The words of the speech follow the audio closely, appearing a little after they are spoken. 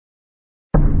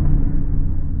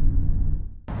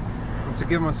To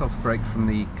give myself a break from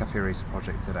the Cafe Racer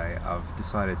project today, I've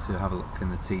decided to have a look in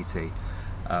the TT.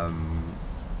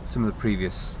 Some of the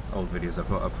previous old videos I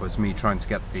put up was me trying to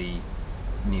get the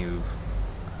new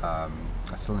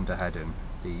cylinder head in.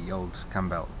 The old cam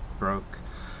belt broke,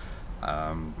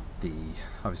 the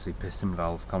obviously piston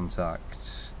valve contact,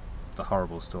 the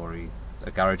horrible story.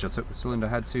 A garage I took the cylinder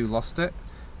head to lost it.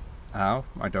 How?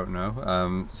 I don't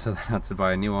know. So then I had to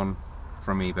buy a new one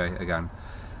from eBay again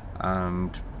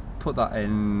and put that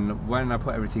in. When I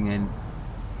put everything in,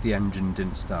 the engine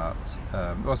didn't start.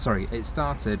 Oh sorry, it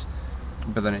started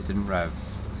but then it didn't rev,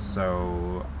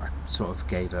 so I sort of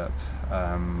gave up.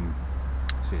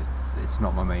 See, it's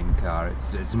not my main car,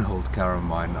 it's an old car of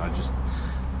mine. I'm just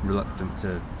reluctant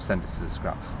to send it to the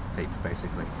scrap heap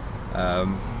basically.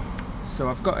 So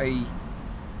I've got a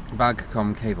Vag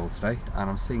Com cable today and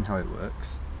I'm seeing how it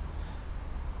works,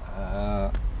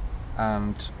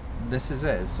 and this is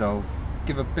it. So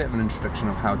give a bit of an introduction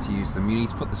of how to use them. You need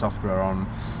to put the software on,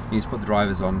 you need to put the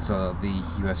drivers on so that the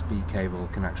USB cable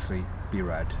can actually be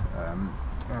read.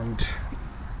 And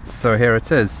so here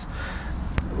it is.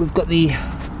 We've got the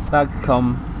Vag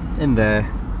Com in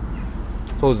there,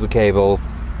 follows the cable,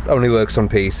 only works on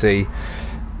PC,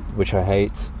 which I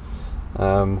hate.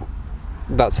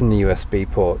 That's in the USB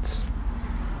port.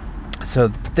 So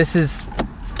this is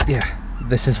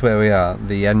where we are.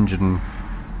 The engine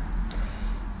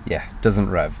doesn't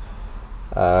rev.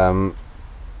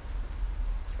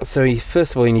 So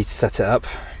first of all you need to set it up.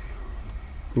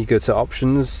 You go to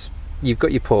options, you've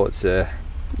got your ports there,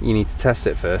 you need to test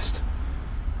it first.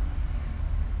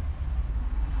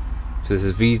 So this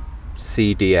is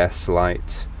VCDS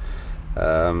Lite.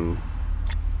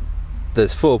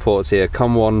 There's 4 ports here,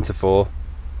 COM1 to 4.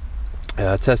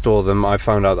 Test all of them. I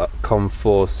found out that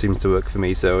COM4 seems to work for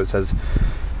me, so it says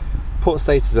port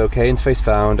status is okay, interface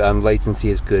found, and latency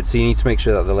is good. So you need to make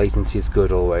sure that the latency is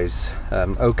good always.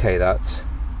 Okay that,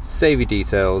 save your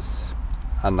details,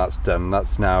 and that's done.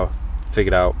 That's now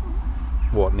figured out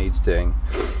what needs doing.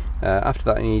 After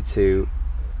that you need to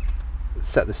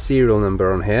set the serial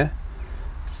number on here.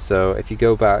 So if you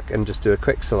go back and just do a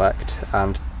quick select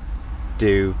and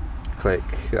do click,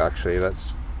 actually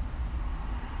let's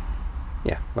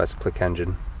click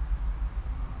engine.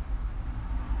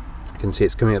 You can see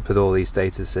it's coming up with all these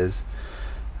statuses,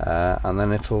 and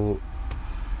then it'll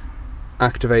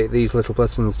activate these little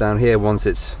buttons down here once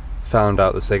it's found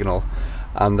out the signal,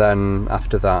 and then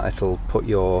after that it'll put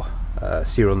your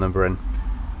serial number in.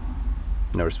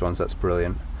 No response, that's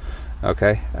brilliant.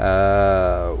 Okay,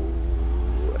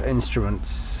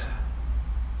 instruments.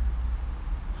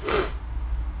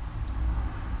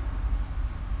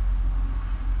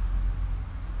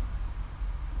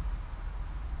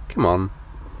 Come on.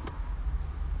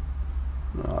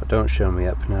 Oh, don't show me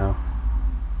up now.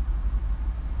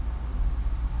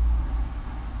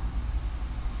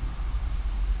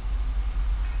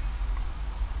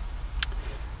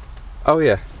 Oh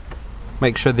yeah,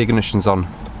 make sure the ignition's on.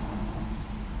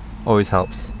 Always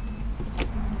helps.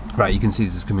 Right, you can see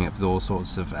this is coming up with all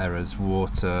sorts of errors.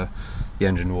 Water, the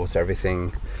engine water,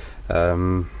 everything.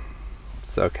 So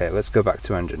okay, let's go back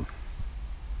to engine.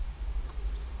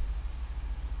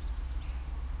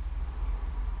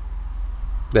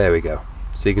 There we go.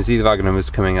 So you can see the Vag numbers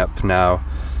coming up now.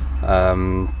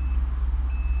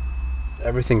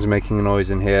 Everything's making a noise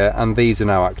in here, and these are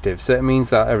now active, so it means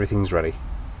that everything's ready.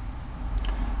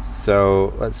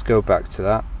 So let's go back to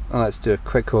that, and let's do a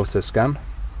quick auto scan.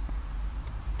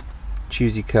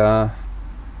 Choose your car.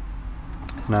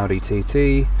 It's an Audi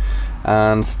TT,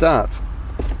 and start.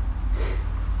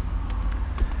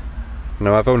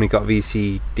 No, I've only got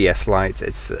VCDS Lite.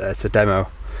 It's a demo.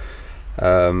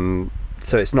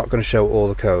 So it's not going to show all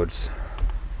the codes.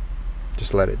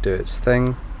 Just let it do its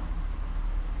thing.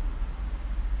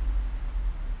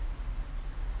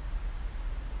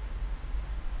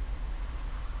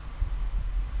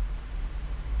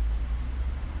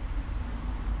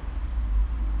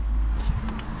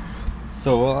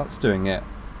 So while that's doing it,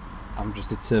 I'm just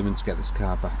determined to get this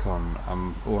car back on.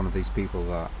 I'm one of these people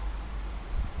that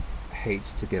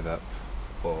hates to give up,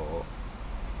 or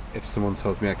if someone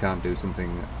tells me I can't do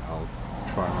something, I'll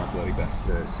try my bloody best to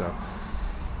do it. So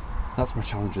that's my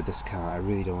challenge with this car. I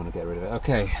really don't want to get rid of it.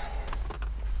 Okay,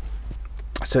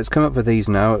 so it's come up with these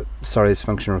now. Sorry, this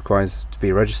function requires to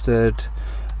be registered.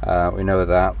 We know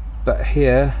that, but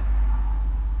here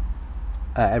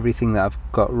everything that I've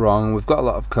got wrong, we've got a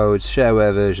lot of codes,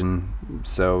 shareware version,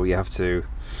 so you have to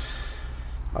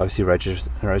obviously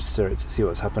register it to see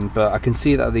what's happened. But I can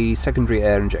see that the secondary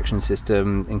air injection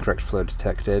system, incorrect flow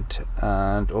detected,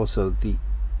 and also the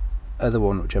other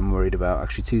one which I'm worried about,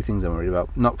 actually 2 things I'm worried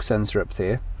about. Knock sensor up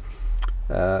here,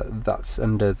 that's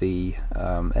under the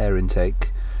air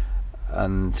intake,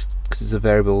 and because it's a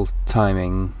variable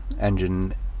timing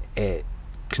engine, it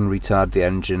can retard the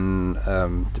engine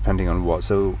depending on what,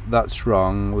 so that's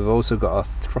wrong. We've also got a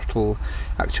throttle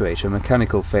actuator,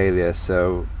 mechanical failure,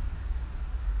 so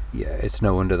yeah, it's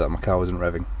no wonder that my car wasn't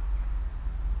revving.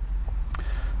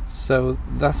 So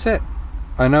that's it.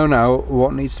 I know now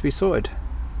what needs to be sorted.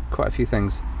 Quite a few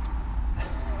things.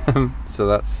 So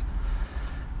that's,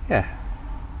 yeah,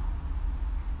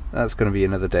 that's going to be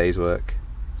another day's work.